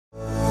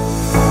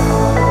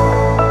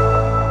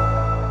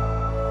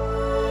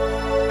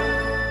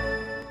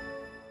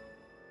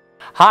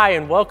Hi,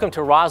 and welcome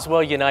to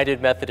Roswell United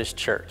Methodist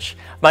Church.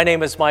 My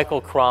name is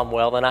Michael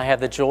Cromwell, and I have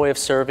the joy of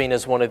serving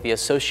as one of the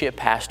associate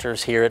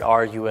pastors here at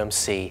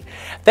RUMC.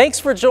 Thanks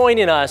for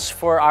joining us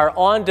for our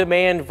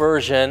on-demand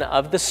version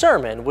of the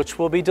sermon, which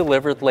will be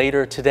delivered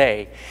later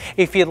today.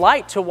 If you'd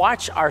like to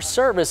watch our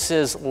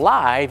services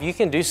live, you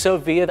can do so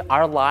via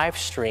our live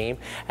stream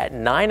at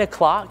 9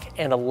 o'clock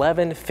and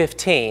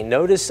 11:15.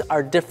 Notice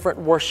our different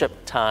worship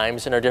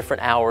times and our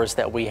different hours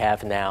that we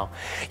have now.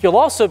 You'll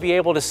also be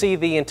able to see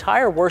the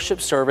entire worship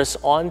service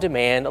on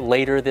demand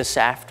later this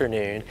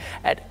afternoon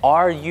at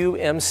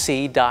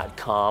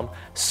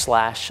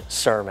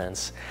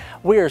rumc.com/sermons.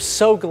 We are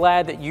so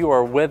glad that you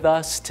are with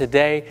us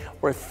today.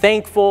 We're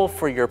thankful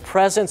for your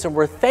presence, and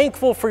we're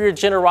thankful for your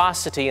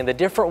generosity and the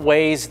different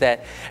ways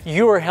that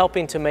you are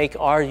helping to make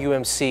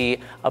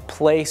RUMC a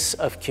place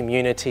of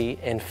community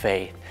and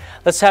faith.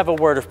 Let's have a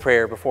word of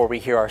prayer before we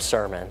hear our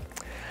sermon.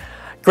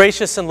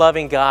 Gracious and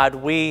loving God,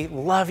 we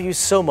love you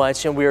so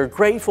much, and we are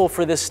grateful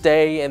for this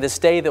day and this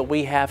day that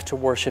we have to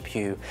worship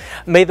you.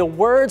 May the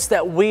words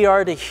that we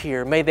are to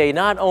hear, may they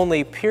not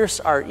only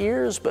pierce our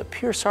ears, but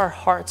pierce our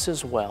hearts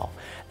as well,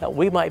 that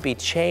we might be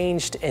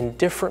changed and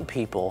different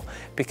people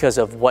because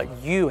of what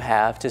you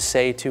have to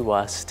say to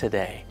us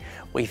today.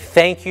 We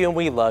thank you and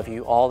we love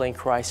you. All in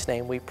Christ's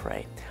name we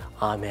pray.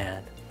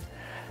 Amen.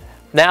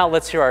 Now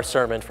let's hear our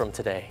sermon from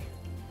today.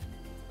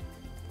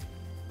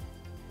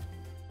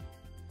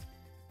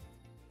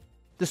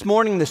 This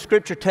morning, the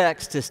scripture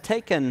text is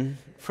taken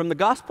from the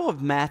Gospel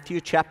of Matthew,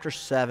 chapter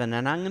 7,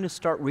 and I'm going to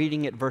start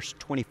reading at verse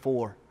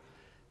 24.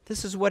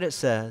 This is what it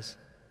says.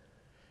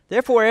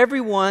 Therefore,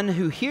 everyone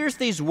who hears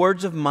these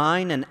words of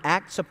mine and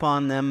acts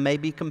upon them may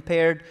be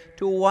compared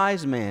to a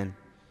wise man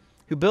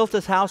who built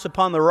his house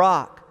upon the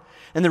rock.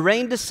 And the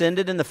rain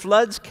descended, and the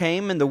floods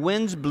came, and the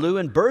winds blew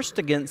and burst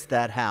against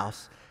that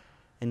house.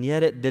 And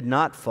yet it did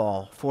not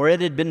fall, for it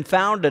had been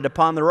founded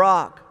upon the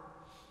rock.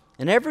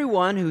 And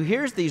everyone who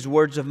hears these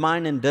words of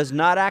mine and does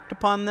not act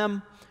upon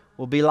them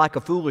will be like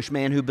a foolish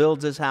man who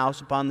builds his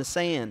house upon the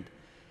sand.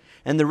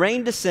 And the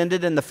rain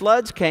descended, and the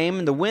floods came,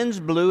 and the winds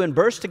blew and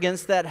burst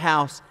against that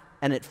house,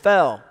 and it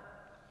fell,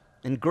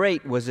 and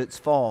great was its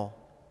fall.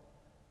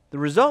 The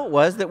result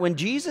was that when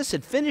Jesus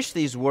had finished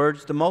these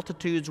words, the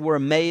multitudes were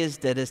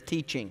amazed at his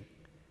teaching.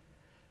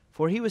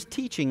 For he was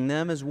teaching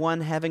them as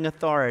one having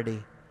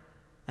authority,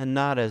 and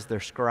not as their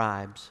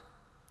scribes.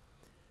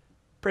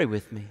 Pray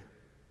with me.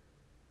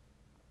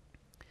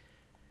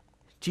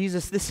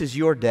 Jesus, this is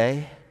your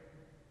day.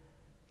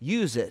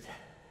 Use it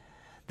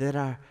that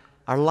our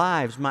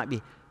lives might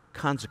be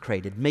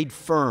consecrated, made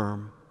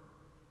firm,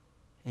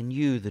 and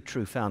you the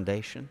true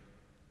foundation.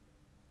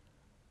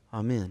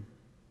 Amen.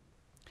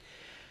 It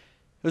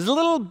was a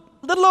little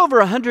over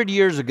 100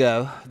 years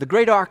ago, the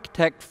great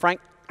architect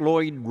Frank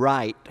Lloyd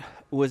Wright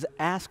was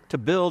asked to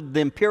build the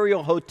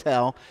Imperial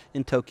Hotel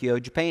in Tokyo,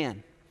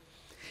 Japan.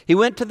 He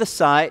went to the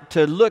site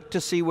to look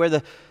to see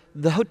where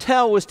the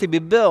hotel was to be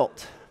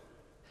built.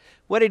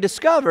 What he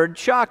discovered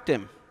shocked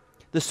him.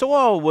 The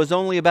soil was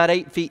only about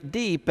 8 feet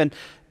deep, and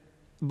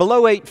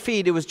below 8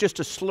 feet it was just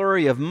a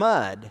slurry of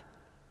mud.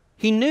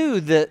 He knew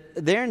that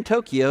there in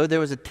Tokyo there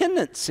was a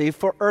tendency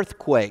for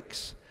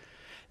earthquakes.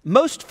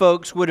 Most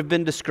folks would have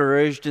been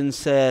discouraged and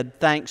said,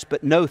 thanks,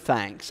 but no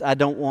thanks. I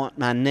don't want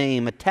my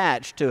name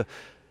attached to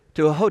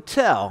a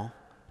hotel,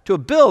 to a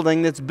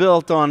building that's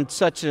built on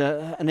such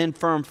an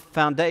infirm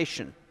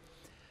foundation.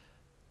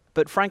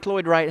 But Frank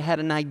Lloyd Wright had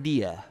an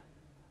idea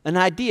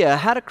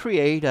how to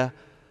create a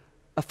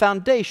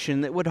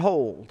foundation that would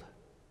hold.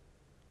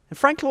 And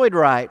Frank Lloyd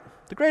Wright,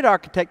 the great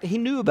architect, he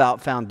knew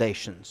about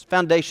foundations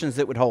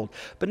that would hold.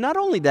 But not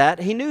only that,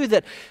 he knew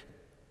that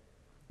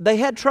they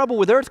had trouble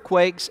with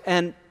earthquakes,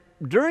 and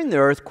during the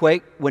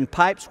earthquake, when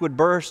pipes would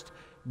burst,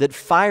 that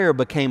fire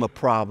became a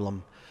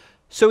problem.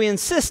 So he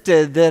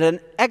insisted that an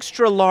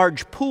extra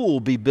large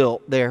pool be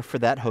built there for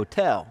that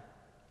hotel.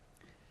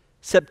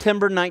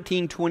 September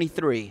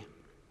 1923.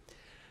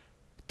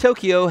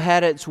 Tokyo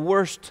had its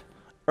worst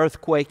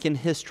earthquake in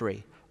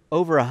history.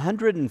 Over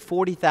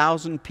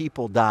 140,000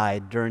 people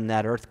died during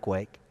that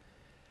earthquake.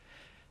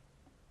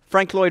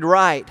 Frank Lloyd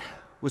Wright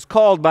was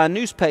called by a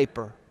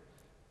newspaper,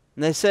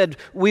 and they said,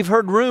 we've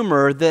heard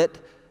rumor that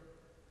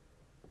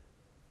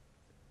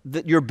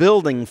your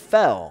building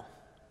fell.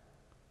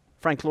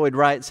 Frank Lloyd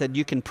Wright said,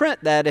 you can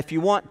print that if you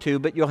want to,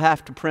 but you'll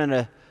have to print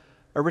a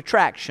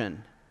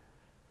retraction.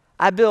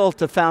 I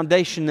built a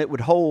foundation that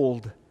would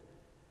hold,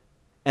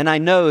 and I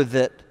know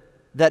that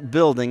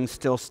building's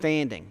still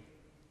standing.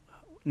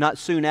 Not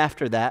soon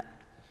after that,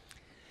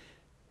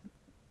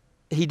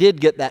 he did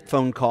get that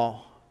phone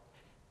call.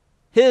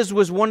 His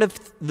was one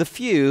of the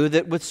few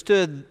that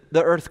withstood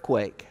the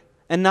earthquake.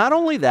 And not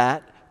only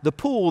that, the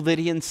pool that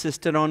he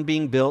insisted on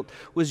being built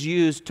was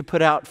used to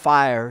put out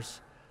fires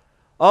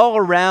all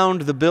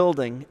around the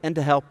building and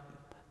to help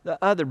the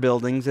other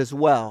buildings as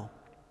well.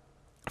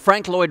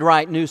 Frank Lloyd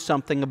Wright knew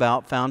something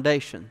about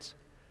foundations.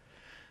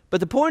 But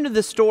the point of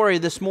the story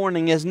this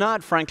morning is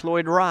not Frank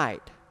Lloyd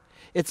Wright.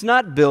 It's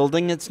not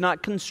building, it's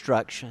not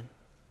construction.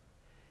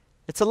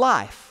 It's a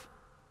life.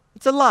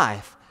 It's a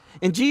life.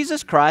 And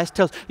Jesus Christ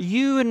tells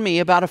you and me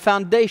about a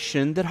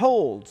foundation that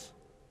holds.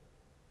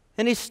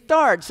 And he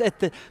starts at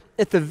the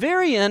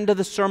very end of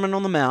the Sermon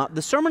on the Mount.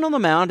 The Sermon on the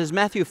Mount is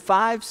Matthew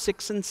 5,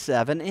 6, and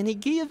 7, and he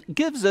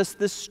gives us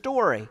this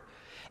story.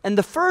 And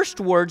the first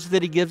words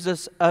that he gives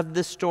us of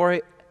this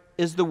story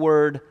is the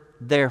word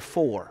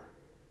therefore.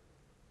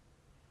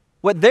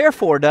 What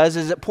therefore does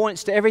is it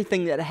points to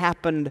everything that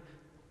happened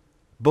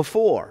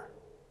before.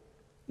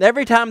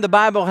 Every time the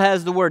Bible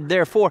has the word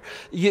therefore,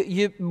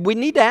 we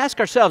need to ask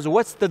ourselves,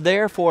 what's the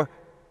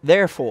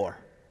therefore?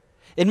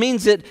 It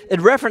means it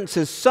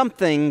references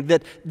something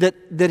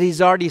that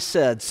he's already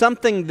said,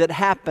 something that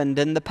happened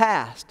in the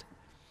past.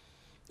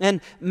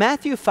 And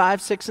Matthew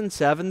 5, 6, and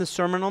 7, the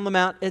Sermon on the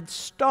Mount, it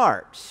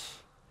starts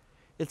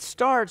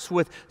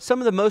with some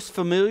of the most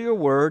familiar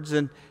words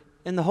in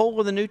the whole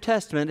of the New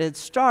Testament. It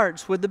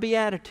starts with the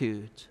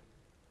Beatitudes.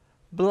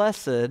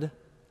 Blessed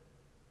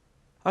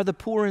are the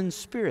poor in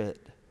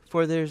spirit,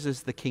 for theirs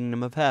is the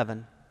kingdom of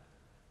heaven.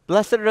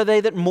 Blessed are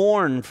they that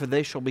mourn, for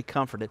they shall be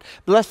comforted.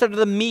 Blessed are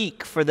the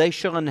meek, for they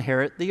shall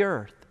inherit the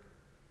earth.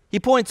 He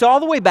points all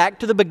the way back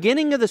to the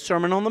beginning of the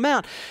Sermon on the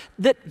Mount,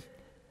 that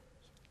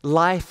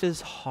life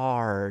is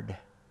hard.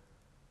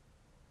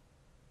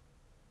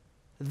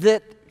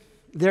 That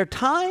there are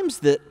times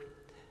that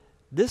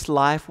this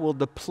life will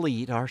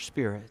deplete our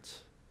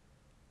spirits.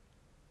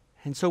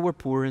 And so we're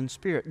poor in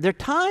spirit. There are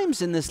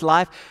times in this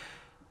life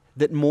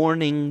that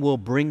mourning will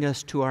bring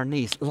us to our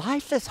knees.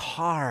 Life is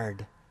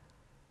hard.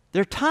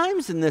 There are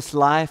times in this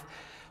life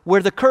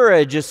where the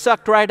courage is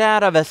sucked right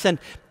out of us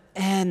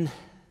and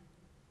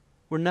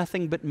we're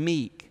nothing but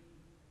meek.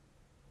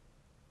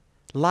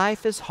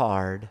 Life is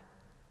hard.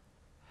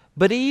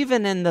 But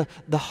even in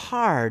the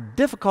hard,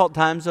 difficult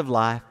times of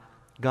life,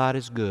 God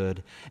is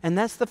good. And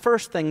that's the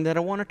first thing that I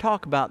want to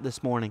talk about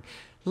this morning.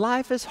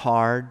 Life is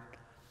hard,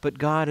 but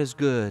God is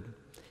good.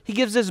 He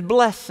gives us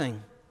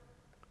blessing,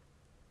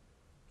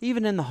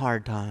 even in the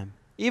hard time,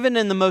 even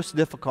in the most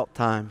difficult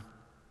time.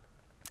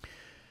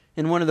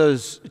 In one of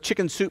those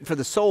Chicken Soup for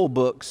the Soul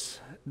books,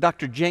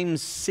 Dr.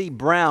 James C.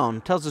 Brown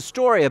tells a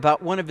story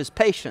about one of his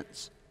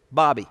patients,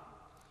 Bobby.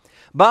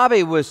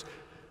 Bobby was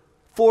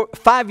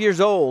 5 years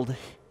old.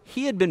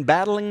 He had been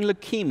battling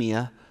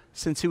leukemia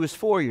since he was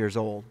 4 years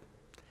old.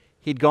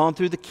 He'd gone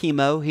through the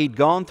chemo. He'd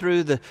gone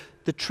through the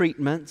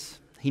treatments.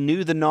 He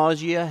knew the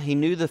nausea. He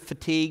knew the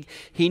fatigue.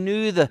 He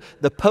knew the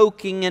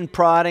poking and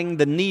prodding,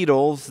 the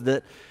needles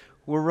that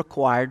were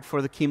required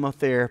for the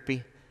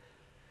chemotherapy.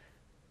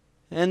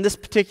 And this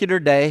particular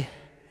day,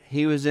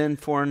 he was in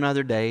for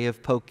another day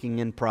of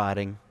poking and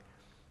prodding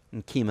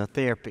and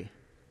chemotherapy.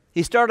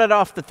 He started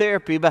off the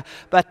therapy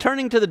by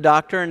turning to the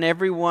doctor and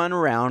everyone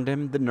around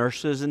him, the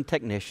nurses and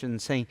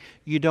technicians, saying,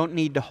 "You don't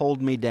need to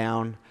hold me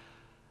down.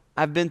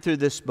 I've been through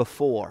this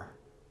before."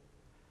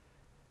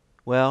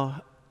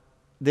 Well,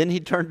 then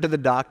he turned to the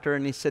doctor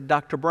and he said,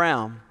 "Dr.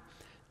 Brown,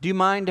 do you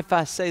mind if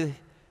I say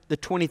the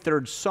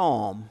 23rd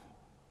Psalm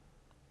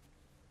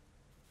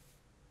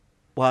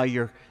while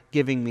you're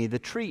giving me the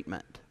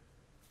treatment?"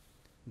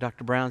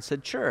 Dr. Brown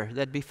said, "Sure,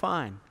 that'd be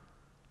fine."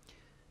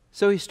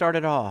 So he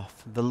started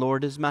off, "The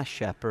Lord is my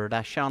shepherd,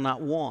 I shall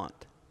not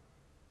want.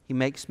 He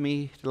makes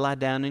me to lie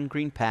down in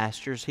green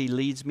pastures. He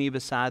leads me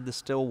beside the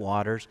still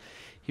waters.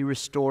 He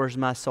restores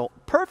my soul."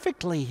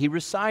 Perfectly, he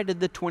recited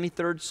the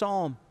 23rd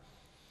Psalm.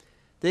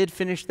 They had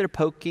finished their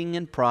poking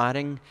and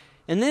prodding.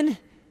 And then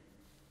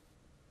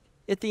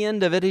at the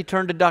end of it, he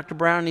turned to Dr.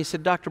 Brown and he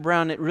said, "Dr.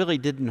 Brown, it really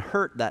didn't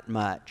hurt that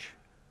much."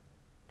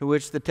 To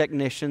which the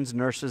technicians,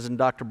 nurses, and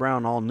Dr.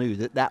 Brown all knew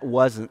that that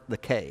wasn't the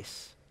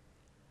case.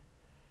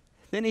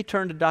 Then he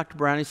turned to Dr.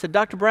 Brown and he said,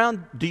 "Dr.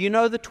 Brown, do you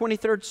know the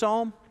 23rd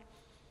Psalm?"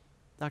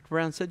 Dr.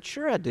 Brown said,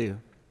 "Sure I do."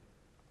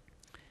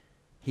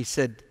 He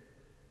said,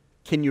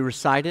 "Can you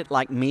recite it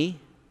like me?"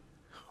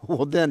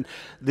 Well, then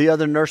the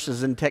other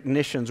nurses and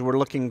technicians were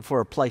looking for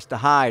a place to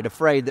hide,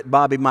 afraid that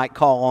Bobby might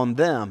call on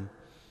them.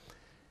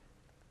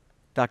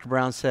 Dr.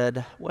 Brown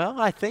said,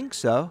 "Well, I think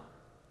so."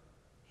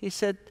 He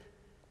said,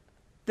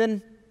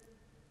 Then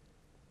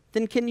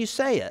can you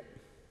say it?"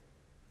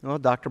 Well,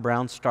 Dr.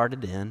 Brown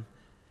started in.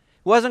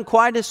 It wasn't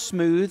quite as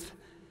smooth.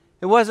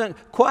 It wasn't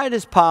quite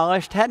as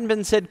polished. Hadn't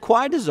been said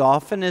quite as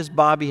often as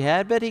Bobby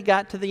had, but he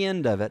got to the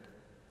end of it.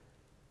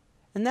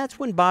 And that's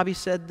when Bobby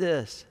said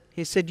this.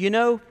 He said, "You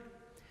know,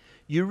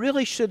 you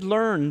really should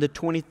learn the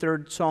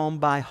 23rd Psalm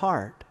by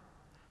heart,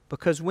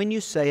 because when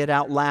you say it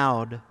out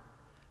loud,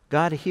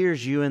 God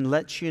hears you and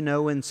lets you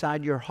know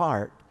inside your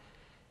heart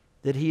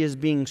that He is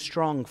being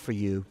strong for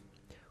you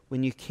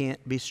when you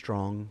can't be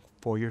strong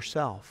for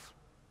yourself."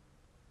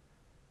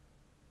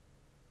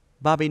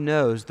 Bobby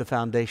knows the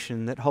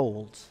foundation that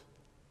holds.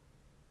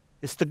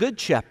 It's the Good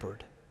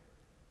Shepherd,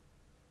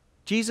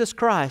 Jesus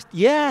Christ.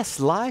 Yes,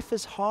 life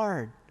is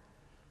hard,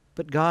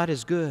 but God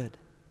is good.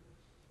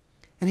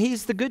 And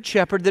He's the Good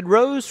Shepherd that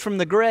rose from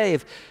the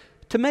grave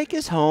to make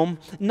His home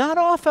not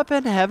off up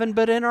in heaven,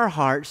 but in our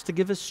hearts, to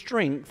give us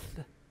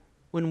strength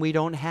when we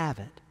don't have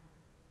it.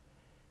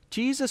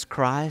 Jesus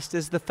Christ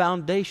is the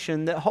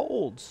foundation that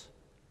holds.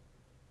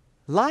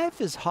 Life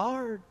is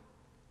hard.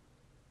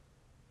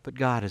 but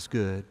God is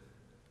good.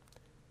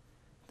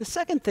 The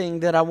second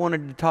thing that I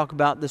wanted to talk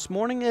about this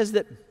morning is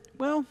that,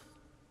 well,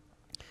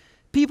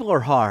 people are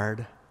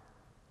hard,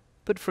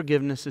 but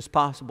forgiveness is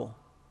possible.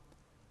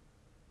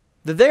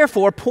 The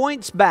therefore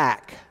points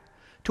back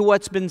to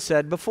what's been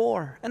said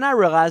before. And I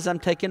realize I'm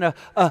taking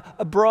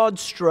a broad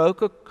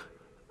stroke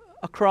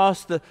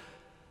across the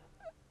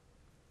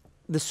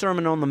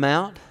Sermon on the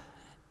Mount.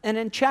 And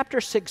in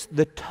chapter 6,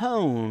 the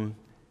tone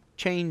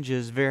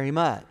changes very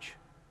much.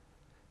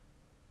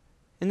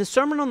 In the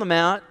Sermon on the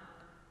Mount,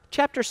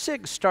 chapter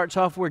 6 starts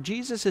off where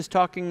Jesus is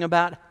talking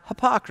about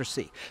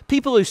hypocrisy.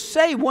 People who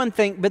say one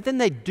thing, but then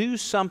they do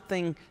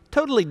something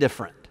totally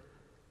different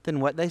than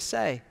what they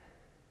say.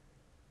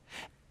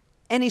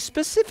 And he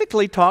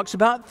specifically talks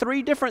about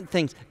three different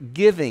things.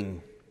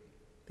 Giving,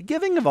 the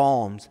giving of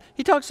alms.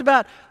 He talks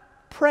about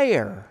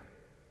prayer,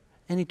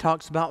 and he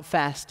talks about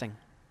fasting.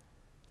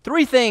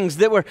 Three things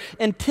that were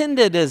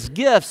intended as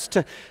gifts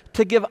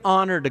to give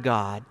honor to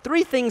God.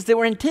 Three things that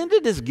were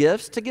intended as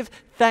gifts to give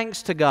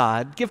thanks to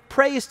God, give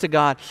praise to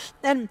God.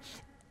 And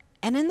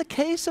in the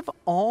case of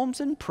alms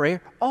and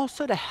prayer,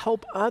 also to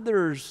help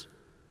others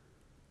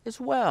as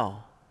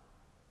well.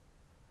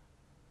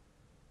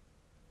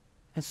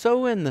 And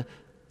so in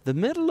the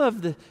middle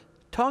of the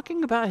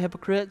talking about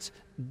hypocrites,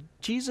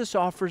 Jesus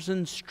offers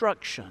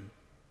instruction.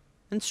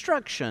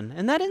 Instruction.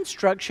 And that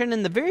instruction,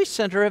 in the very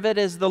center of it,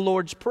 is the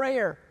Lord's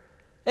Prayer.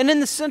 And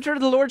in the center of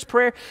the Lord's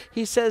Prayer,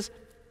 he says,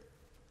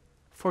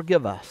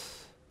 forgive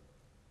us.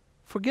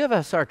 Forgive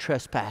us our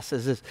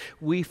trespasses as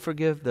we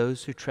forgive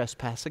those who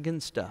trespass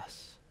against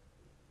us.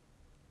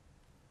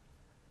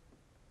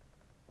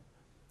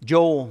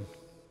 Joel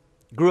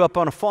grew up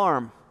on a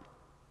farm.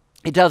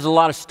 He tells a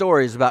lot of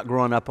stories about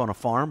growing up on a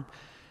farm.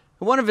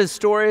 One of his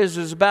stories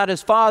was about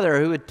his father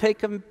who would take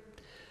him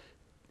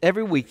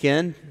every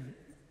weekend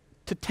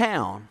to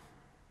town.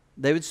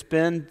 They would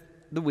spend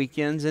the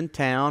weekends in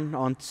town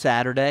on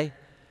Saturday,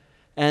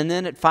 and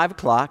then at 5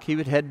 o'clock he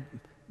would head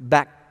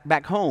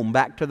back home,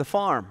 back to the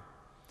farm.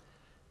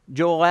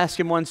 Joel asked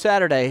him one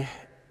Saturday,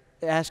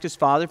 asked his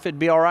father if it'd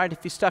be all right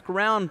if he stuck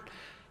around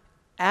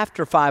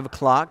after 5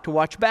 o'clock to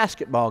watch a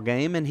basketball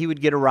game, and he would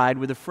get a ride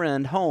with a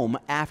friend home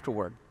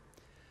afterward.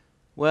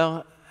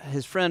 Well,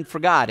 his friend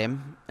forgot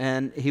him,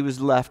 and he was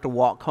left to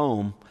walk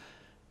home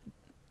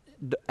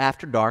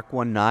after dark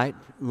one night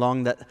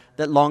along that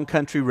long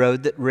country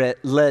road that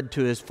led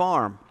to his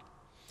farm.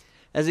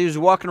 As he was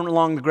walking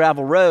along the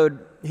gravel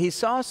road, he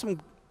saw some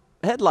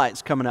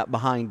headlights coming up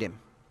behind him.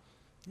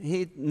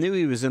 He knew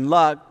he was in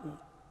luck.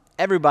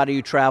 Everybody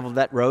who traveled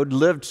that road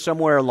lived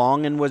somewhere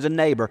along and was a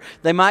neighbor.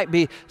 They might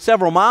be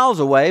several miles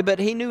away, but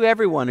he knew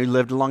everyone who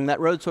lived along that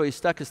road, so he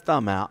stuck his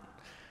thumb out.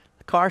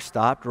 The car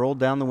stopped, rolled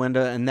down the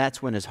window, and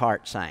that's when his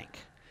heart sank.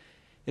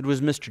 It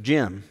was Mr.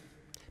 Jim.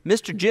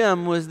 Mr.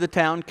 Jim was the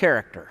town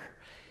character.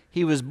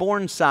 He was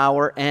born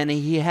sour, and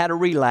he had a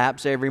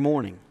relapse every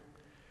morning.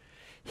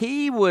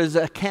 He was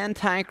a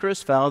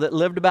cantankerous fellow that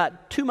lived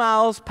about 2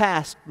 miles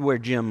past where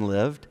Jim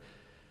lived.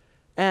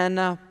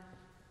 And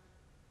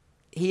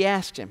he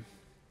asked him,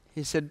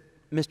 he said,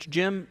 Mr.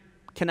 Jim,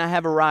 can I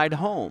have a ride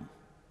home?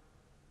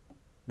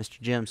 Mr.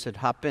 Jim said,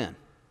 hop in.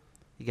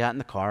 He got in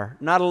the car.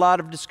 Not a lot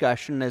of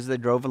discussion as they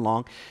drove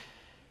along.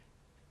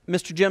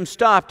 Mr. Jim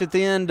stopped at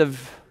the end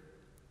of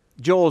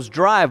Joel's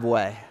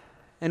driveway.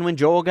 And when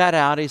Joel got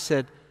out, he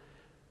said,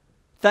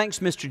 thanks,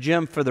 Mr.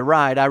 Jim, for the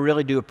ride. I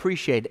really do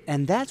appreciate it.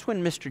 And that's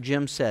when Mr.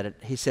 Jim said it.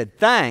 He said,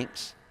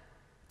 thanks.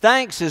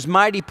 Thanks is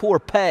mighty poor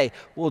pay.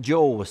 Well,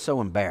 Joel was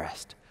so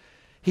embarrassed.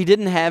 He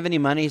didn't have any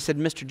money. He said,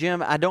 Mr.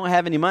 Jim, I don't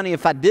have any money.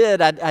 If I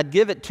did, I'd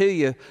give it to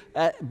you.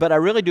 But I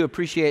really do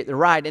appreciate the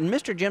ride. And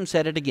Mr. Jim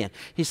said it again.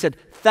 He said,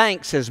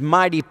 thanks is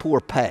mighty poor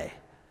pay.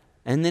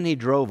 And then he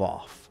drove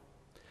off.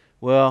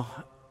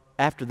 Well,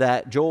 after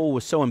that, Joel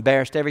was so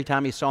embarrassed every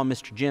time he saw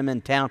Mr. Jim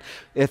in town.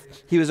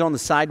 If he was on the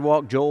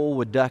sidewalk, Joel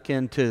would duck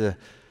into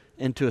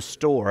a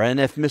store. And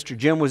if Mr.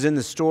 Jim was in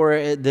the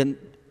store, then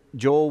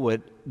Joel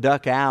would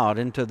duck out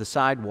into the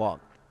sidewalk.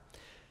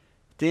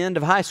 At the end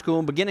of high school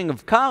and beginning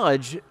of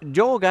college,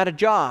 Joel got a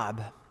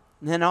job.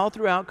 And then all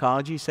throughout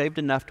college, he saved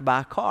enough to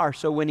buy a car.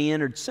 So when he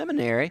entered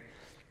seminary,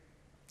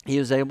 he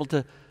was able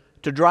to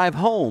drive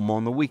home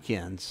on the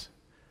weekends.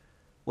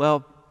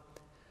 Well,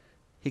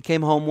 he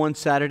came home one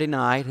Saturday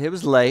night. It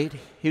was late.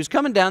 He was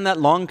coming down that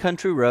long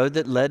country road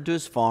that led to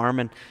his farm,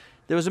 and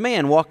there was a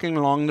man walking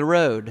along the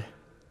road.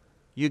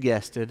 You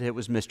guessed it, it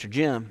was Mr.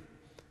 Jim.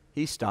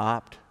 He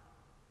stopped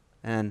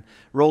and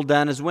rolled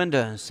down his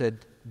window and said,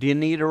 do you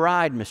need a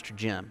ride, Mr.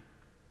 Jim?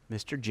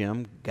 Mr.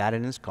 Jim got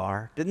in his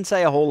car, didn't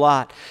say a whole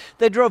lot.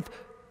 They drove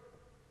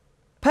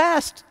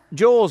past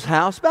Joel's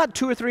house, about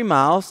 2 or 3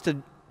 miles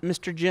to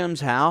Mr.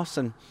 Jim's house,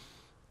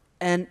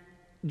 and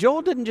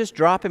Joel didn't just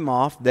drop him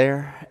off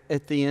there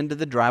at the end of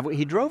the driveway.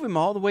 He drove him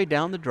all the way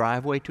down the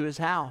driveway to his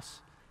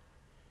house.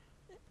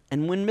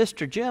 And when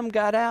Mr. Jim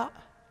got out,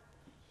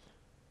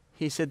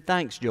 he said,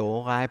 thanks,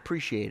 Joel, I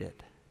appreciate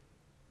it.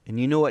 And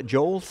you know what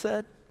Joel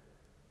said?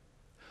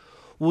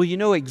 Well, you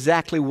know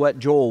exactly what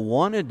Joel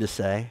wanted to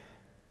say.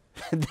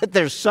 that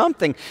there's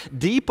something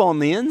deep on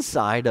the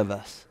inside of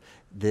us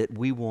that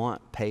we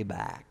want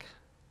payback.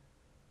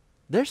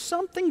 There's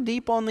something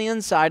deep on the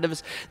inside of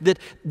us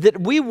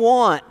that we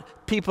want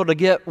people to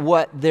get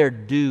what their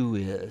due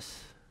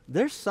is.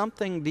 There's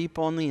something deep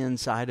on the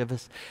inside of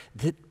us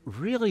that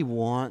really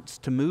wants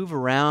to move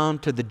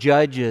around to the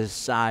judge's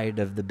side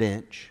of the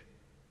bench.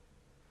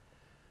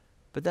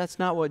 But that's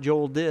not what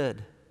Joel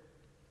did.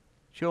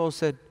 Joel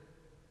said,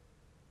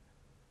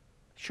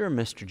 "Sure,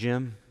 Mr.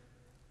 Jim,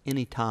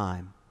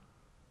 anytime."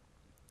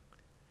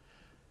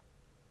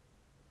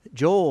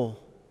 Joel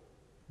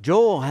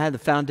had the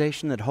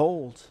foundation that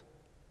holds.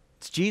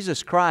 It's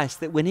Jesus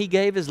Christ, that when He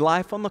gave His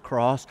life on the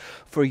cross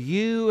for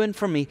you and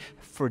for me,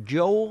 for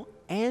Joel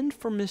and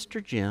for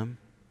Mr. Jim,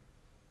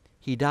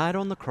 He died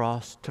on the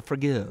cross to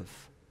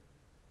forgive.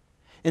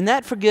 And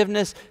that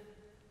forgiveness,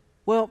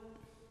 well,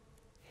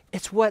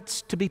 it's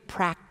what's to be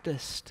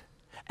practiced.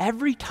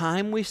 Every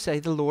time we say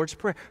the Lord's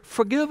Prayer,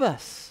 forgive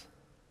us.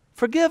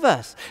 Forgive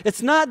us.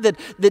 It's not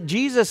that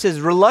Jesus is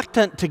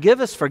reluctant to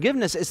give us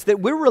forgiveness. It's that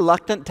we're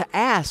reluctant to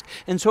ask.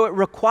 And so it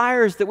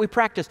requires that we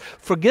practice.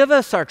 Forgive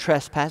us our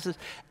trespasses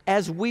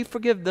as we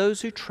forgive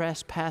those who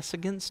trespass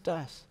against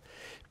us.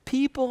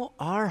 People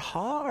are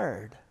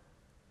hard.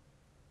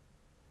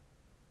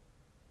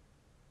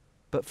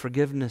 But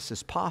forgiveness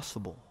is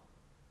possible.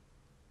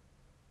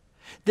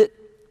 That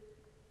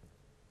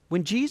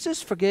when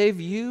Jesus forgave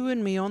you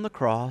and me on the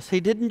cross, He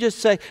didn't just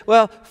say,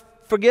 well,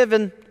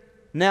 forgiven,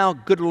 now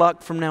good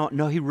luck from now on.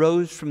 No, He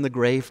rose from the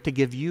grave to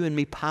give you and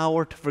me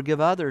power to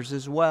forgive others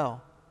as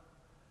well.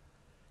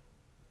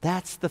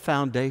 That's the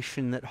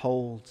foundation that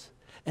holds.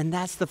 And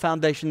that's the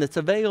foundation that's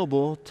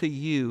available to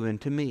you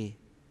and to me.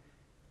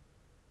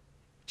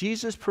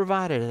 Jesus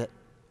provided it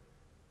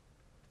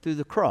through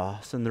the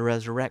cross and the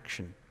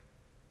resurrection.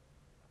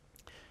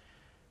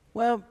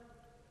 Well,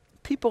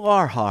 people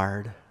are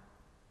hard,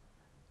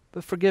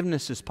 but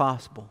forgiveness is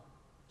possible.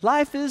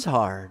 Life is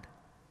hard,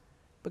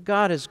 but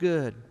God is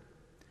good.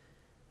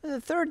 And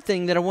the third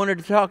thing that I wanted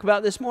to talk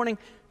about this morning,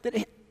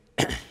 that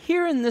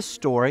here in this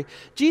story,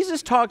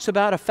 Jesus talks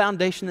about a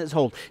foundation that's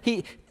holds.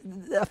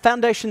 A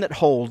foundation that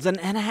holds. And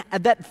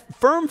that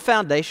firm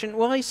foundation,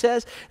 well, He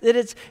says that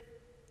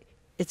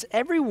it's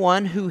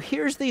everyone who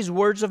hears these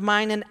words of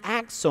mine and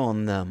acts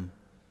on them.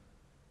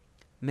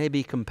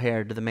 Maybe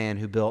compared to the man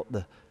who built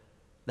the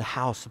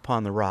house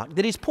upon the rock.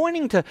 That He's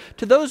pointing to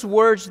those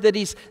words that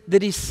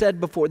He's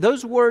said before.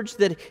 Those words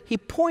that He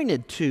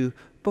pointed to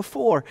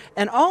before.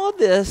 And all of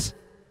this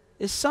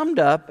is summed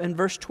up in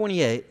verse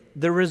 28.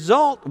 The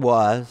result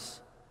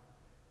was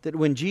that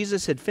when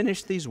Jesus had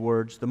finished these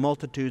words, the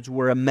multitudes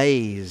were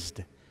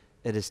amazed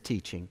at His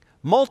teaching.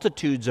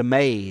 Multitudes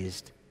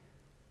amazed.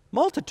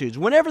 Multitudes.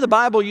 Whenever the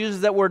Bible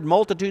uses that word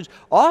multitudes,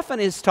 often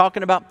it's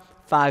talking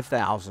about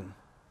 5,000.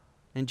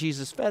 And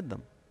Jesus fed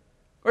them.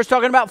 Or it's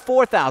talking about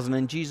 4,000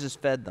 and Jesus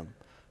fed them.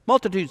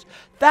 Multitudes.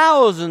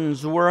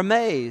 Thousands were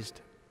amazed.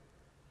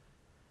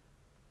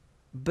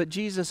 But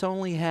Jesus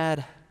only had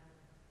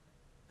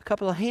a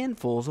couple of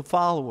handfuls of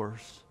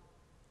followers.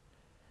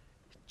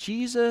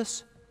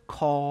 Jesus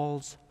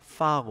calls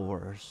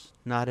followers,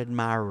 not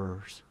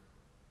admirers.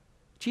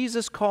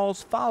 Jesus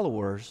calls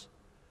followers,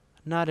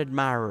 not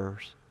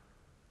admirers.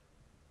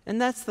 And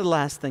that's the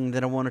last thing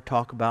that I want to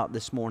talk about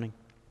this morning.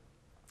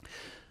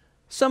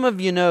 Some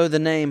of you know the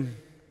name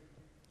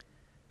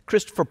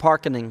Christopher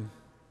Parkening.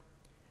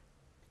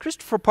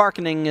 Christopher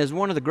Parkening is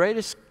one of the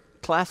greatest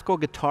classical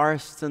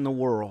guitarists in the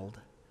world.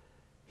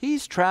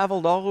 He's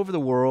traveled all over the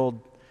world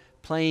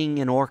playing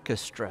in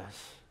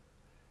orchestras.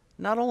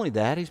 Not only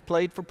that, he's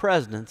played for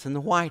presidents in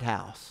the White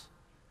House.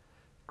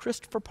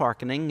 Christopher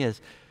Parkening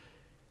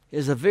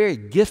is a very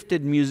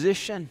gifted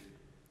musician,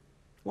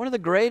 one of the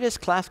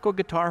greatest classical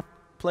guitar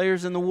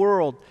players in the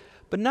world.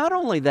 But not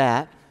only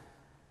that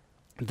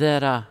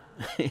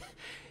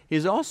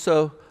he's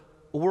also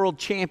a world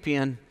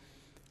champion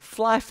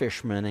fly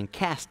fisherman and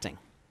casting.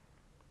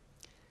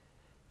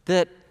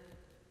 That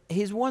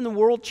he's won the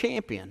world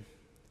champion.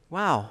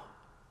 Wow,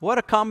 what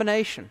a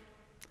combination.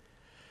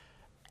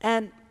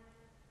 And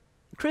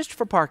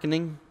Christopher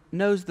Parkening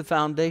knows the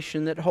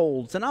foundation that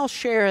holds, and I'll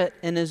share it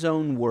in his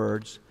own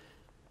words.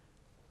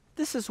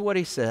 This is what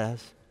he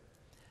says.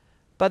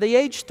 By the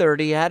age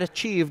 30, I had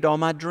achieved all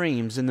my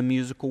dreams in the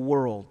musical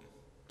world.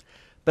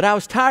 But I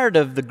was tired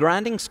of the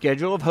grinding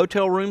schedule of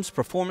hotel rooms,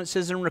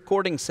 performances, and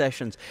recording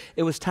sessions.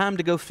 It was time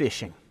to go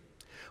fishing.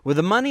 With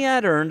the money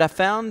I'd earned, I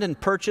found and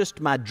purchased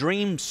my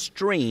dream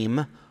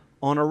stream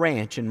on a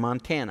ranch in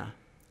Montana.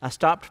 I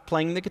stopped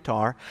playing the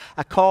guitar.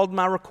 I called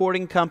my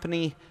recording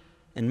company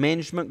and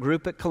management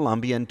group at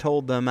Columbia and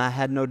told them I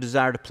had no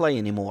desire to play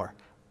anymore.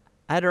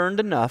 I'd earned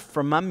enough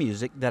from my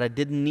music that I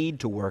didn't need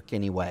to work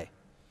anyway.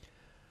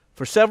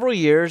 For several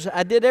years,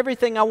 I did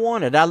everything I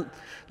wanted. I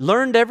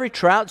learned every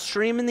trout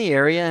stream in the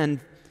area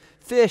and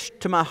fished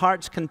to my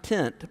heart's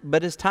content.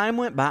 But as time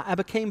went by, I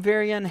became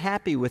very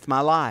unhappy with my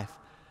life.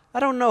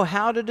 I don't know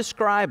how to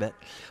describe it,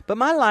 but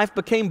my life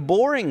became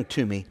boring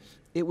to me.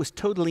 It was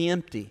totally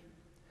empty.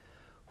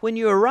 When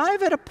you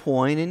arrive at a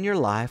point in your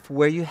life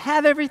where you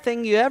have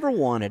everything you ever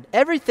wanted,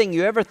 everything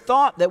you ever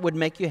thought that would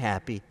make you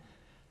happy,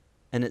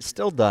 and it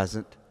still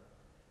doesn't,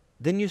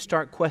 then you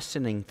start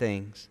questioning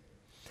things.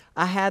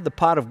 I had the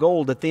pot of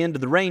gold at the end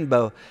of the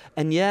rainbow,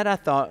 and yet I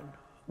thought,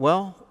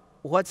 well,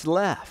 what's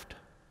left?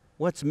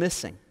 What's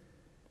missing?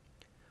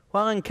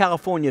 While in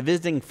California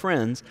visiting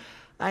friends,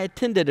 I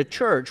attended a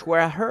church where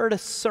I heard a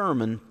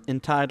sermon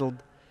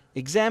entitled,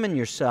 "Examine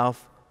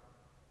Yourself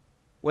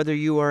Whether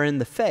You Are in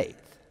the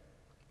Faith."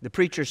 The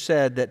preacher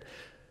said that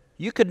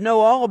you could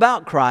know all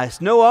about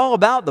Christ, know all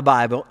about the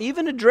Bible,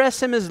 even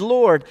address Him as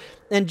Lord,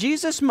 and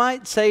Jesus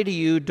might say to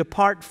you,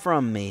 "Depart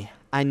from me,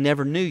 I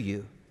never knew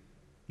you.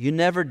 You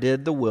never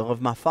did the will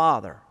of my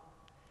Father."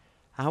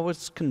 I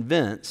was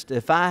convinced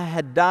if I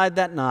had died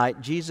that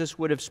night, Jesus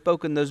would have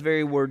spoken those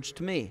very words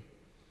to me.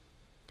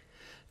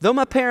 Though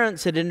my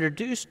parents had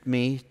introduced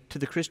me to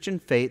the Christian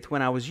faith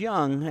when I was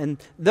young,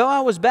 and though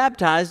I was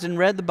baptized and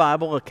read the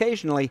Bible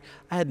occasionally,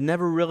 I had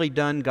never really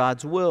done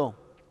God's will.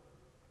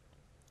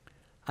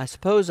 I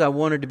suppose I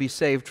wanted to be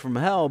saved from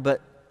hell,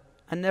 but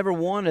I never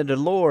wanted a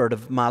Lord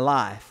of my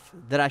life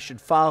that I should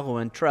follow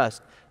and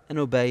trust and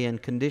obey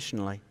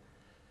unconditionally.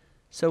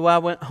 So I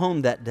went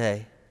home that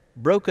day,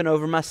 broken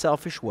over my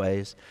selfish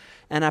ways,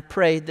 and I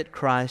prayed that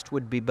Christ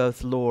would be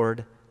both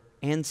Lord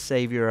and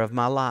Savior of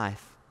my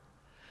life.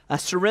 I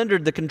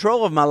surrendered the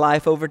control of my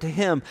life over to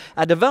Him.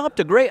 I developed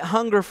a great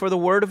hunger for the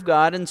Word of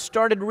God and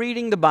started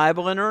reading the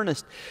Bible in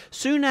earnest.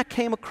 Soon I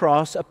came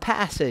across a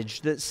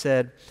passage that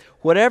said,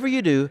 "Whatever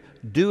you do,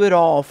 do it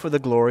all for the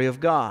glory of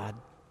God."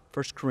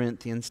 1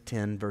 Corinthians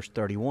 10, verse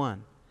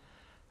 31.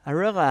 I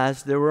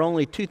realized there were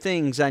only two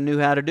things I knew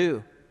how to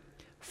do: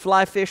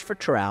 fly fish for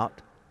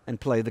trout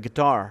and play the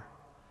guitar.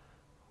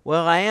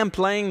 Well, I am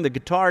playing the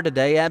guitar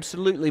today,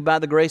 absolutely by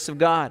the grace of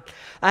God.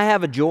 I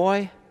have a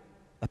joy,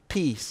 a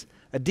peace,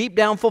 a deep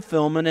down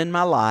fulfillment in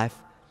my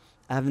life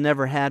I've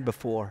never had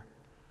before.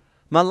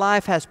 My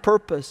life has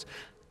purpose.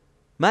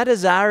 My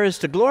desire is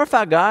to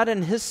glorify God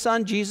and His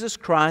Son Jesus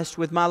Christ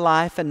with my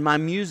life and my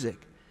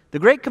music. The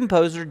great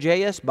composer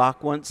J.S.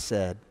 Bach once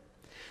said,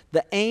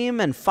 "The aim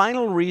and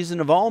final reason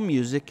of all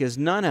music is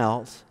none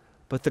else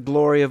but the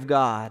glory of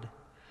God."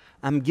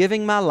 I'm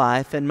giving my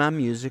life and my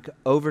music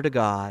over to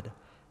God.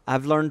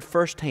 I've learned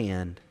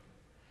firsthand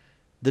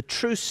the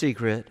true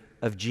secret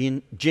of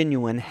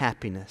genuine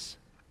happiness.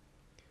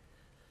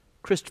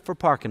 Christopher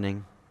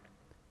Parkening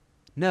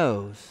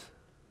knows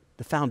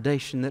the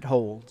foundation that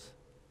holds.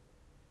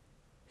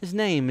 His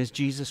name is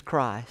Jesus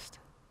Christ.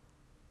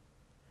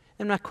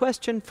 And my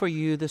question for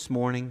you this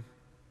morning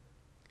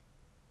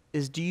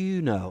is, do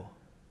you know?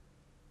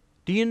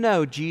 Do you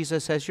know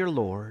Jesus as your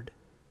Lord?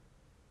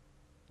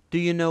 Do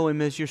you know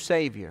Him as your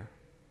Savior?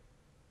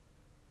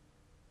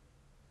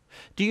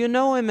 Do you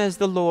know Him as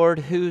the Lord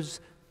who's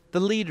the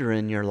leader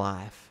in your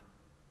life?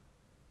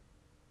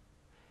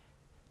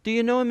 Do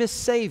you know Him as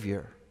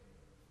Savior?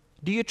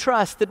 Do you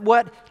trust that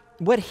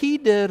what He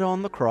did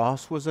on the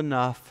cross was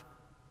enough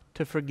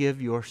to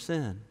forgive your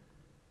sin?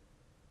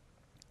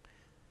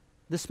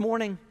 This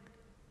morning,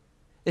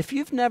 if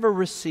you've never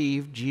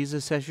received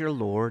Jesus as your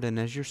Lord and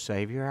as your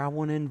Savior, I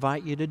want to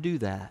invite you to do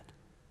that.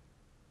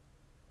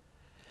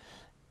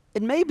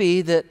 It may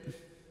be that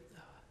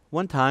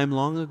one time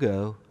long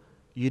ago,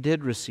 you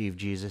did receive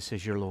Jesus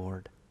as your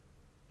Lord.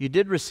 You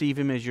did receive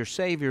Him as your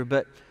Savior,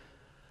 but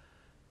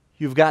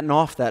you've gotten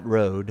off that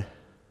road.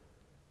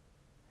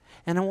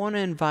 And I want to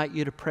invite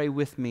you to pray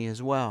with me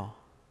as well.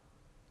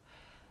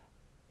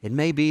 It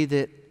may be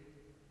that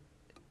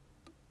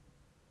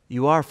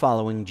you are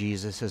following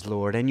Jesus as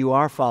Lord and you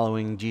are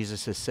following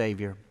Jesus as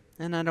Savior.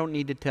 And I don't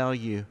need to tell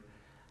you.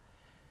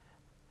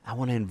 I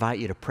want to invite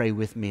you to pray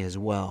with me as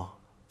well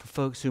for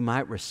folks who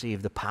might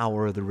receive the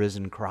power of the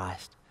risen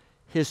Christ,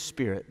 His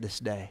Spirit this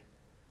day.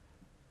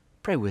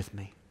 Pray with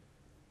me.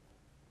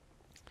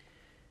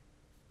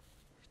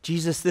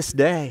 Jesus, this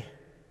day,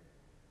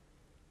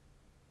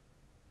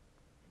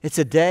 it's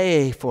a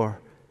day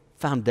for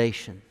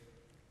foundation,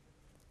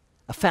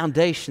 a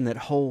foundation that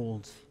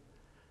holds.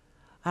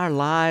 Our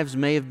lives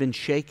may have been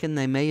shaken,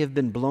 they may have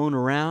been blown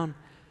around,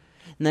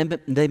 and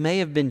they may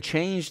have been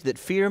changed, that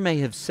fear may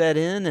have set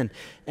in,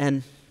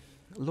 and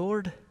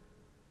Lord,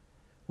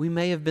 we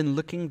may have been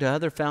looking to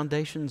other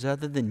foundations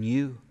other than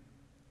You.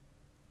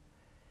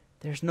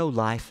 There's no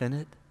life in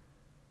it.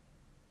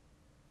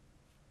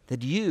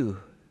 That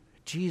You,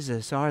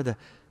 Jesus, are the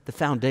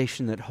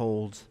foundation that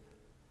holds.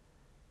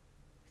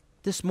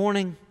 This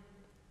morning,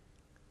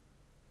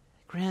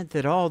 grant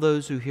that all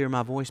those who hear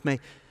my voice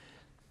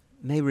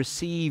may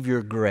receive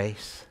Your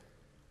grace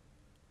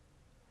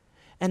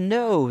and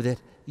know that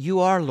You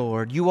are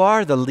Lord. You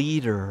are the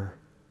leader.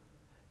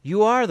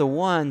 You are the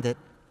one that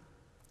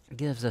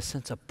gives a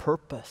sense of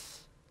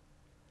purpose.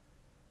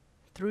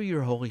 Through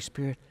Your Holy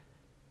Spirit,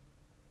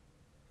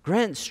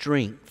 grant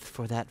strength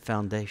for that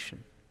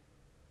foundation.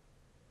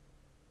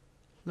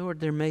 Lord,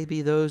 there may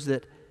be those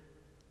that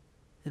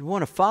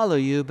want to follow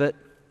You, but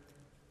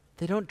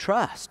they don't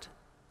trust.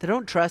 They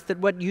don't trust that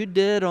what You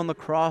did on the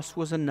cross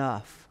was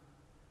enough.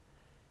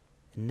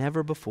 And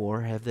never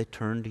before have they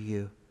turned to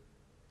you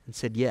and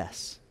said,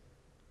 yes.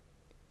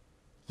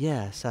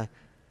 Yes,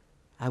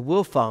 I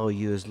will follow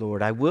you as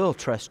Lord. I will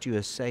trust you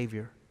as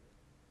Savior.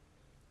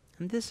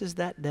 And this is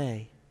that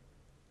day.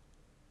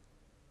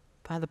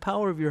 By the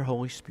power of your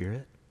Holy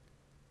Spirit,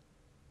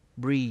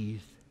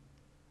 breathe.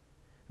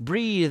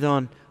 Breathe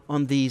on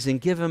these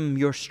and give them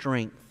your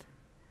strength,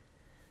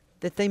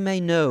 that they may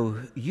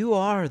know you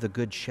are the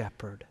Good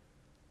Shepherd.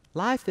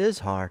 Life is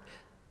hard,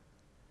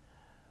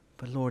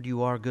 but Lord,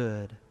 you are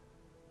good.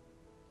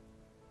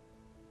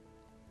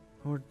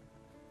 Lord,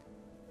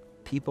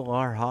 people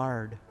are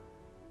hard,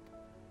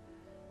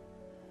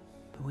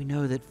 but we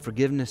know that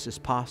forgiveness is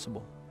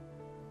possible.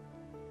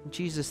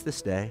 Jesus,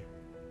 this day,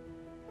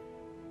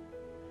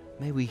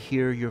 may we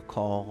hear your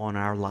call on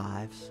our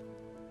lives,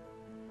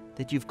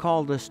 that you've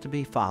called us to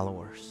be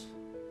followers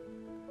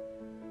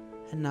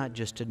and not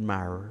just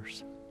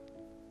admirers.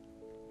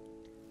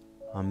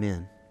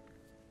 Amen.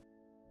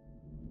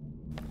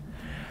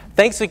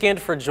 Thanks again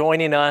for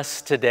joining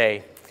us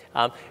today.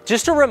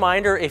 Just a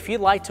reminder, if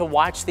you'd like to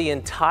watch the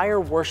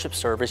entire worship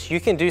service, you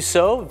can do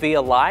so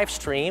via live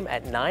stream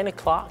at 9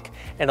 o'clock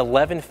and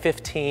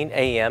 11:15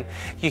 a.m.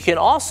 You can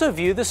also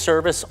view the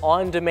service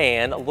on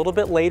demand a little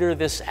bit later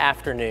this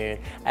afternoon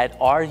at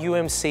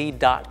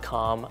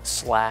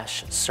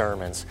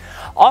rumc.com/sermons.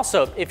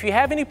 Also, if you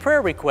have any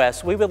prayer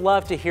requests, we would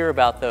love to hear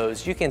about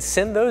those. You can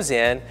send those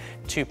in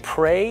to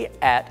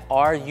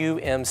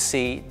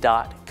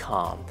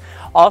pray@rumc.com.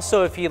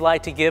 Also, if you'd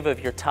like to give of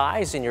your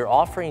tithes and your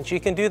offerings, you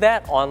can do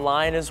that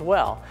online as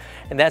well.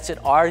 And that's at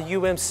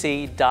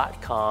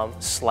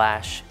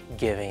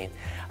rumc.com/giving.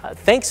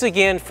 Thanks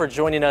again for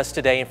joining us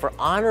today and for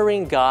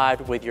honoring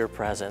God with your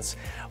presence.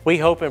 We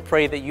hope and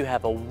pray that you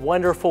have a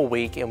wonderful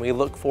week, and we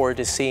look forward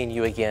to seeing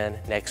you again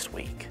next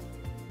week.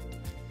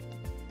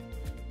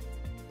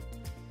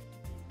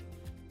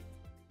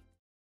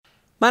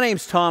 My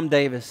name's Tom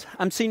Davis.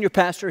 I'm senior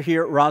pastor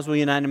here at Roswell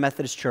United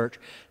Methodist Church.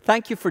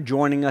 Thank you for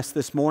joining us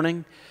this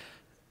morning.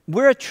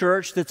 We're a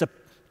church that's a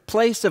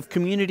place of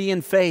community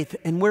and faith,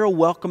 and we're a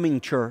welcoming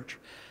church.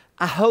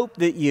 I hope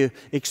that you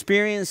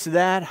experience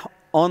that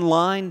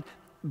online,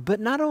 but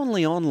not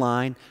only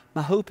online.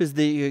 My hope is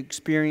that you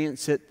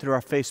experience it through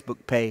our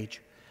Facebook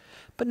page.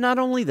 But not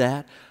only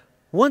that,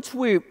 once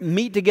we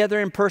meet together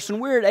in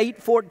person, we're at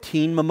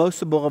 814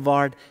 Mimosa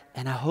Boulevard,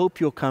 and I hope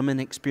you'll come and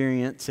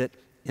experience it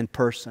in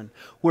person.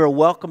 We're a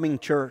welcoming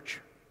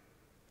church.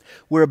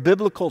 We're a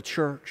biblical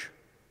church,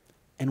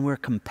 and we're a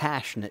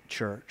compassionate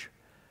church.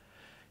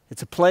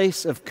 It's a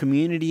place of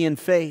community and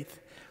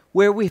faith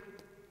where we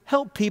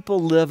help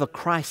people live a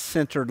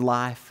Christ-centered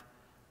life,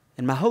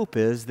 and my hope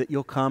is that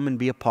you'll come and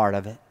be a part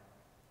of it.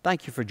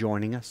 Thank you for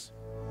joining us.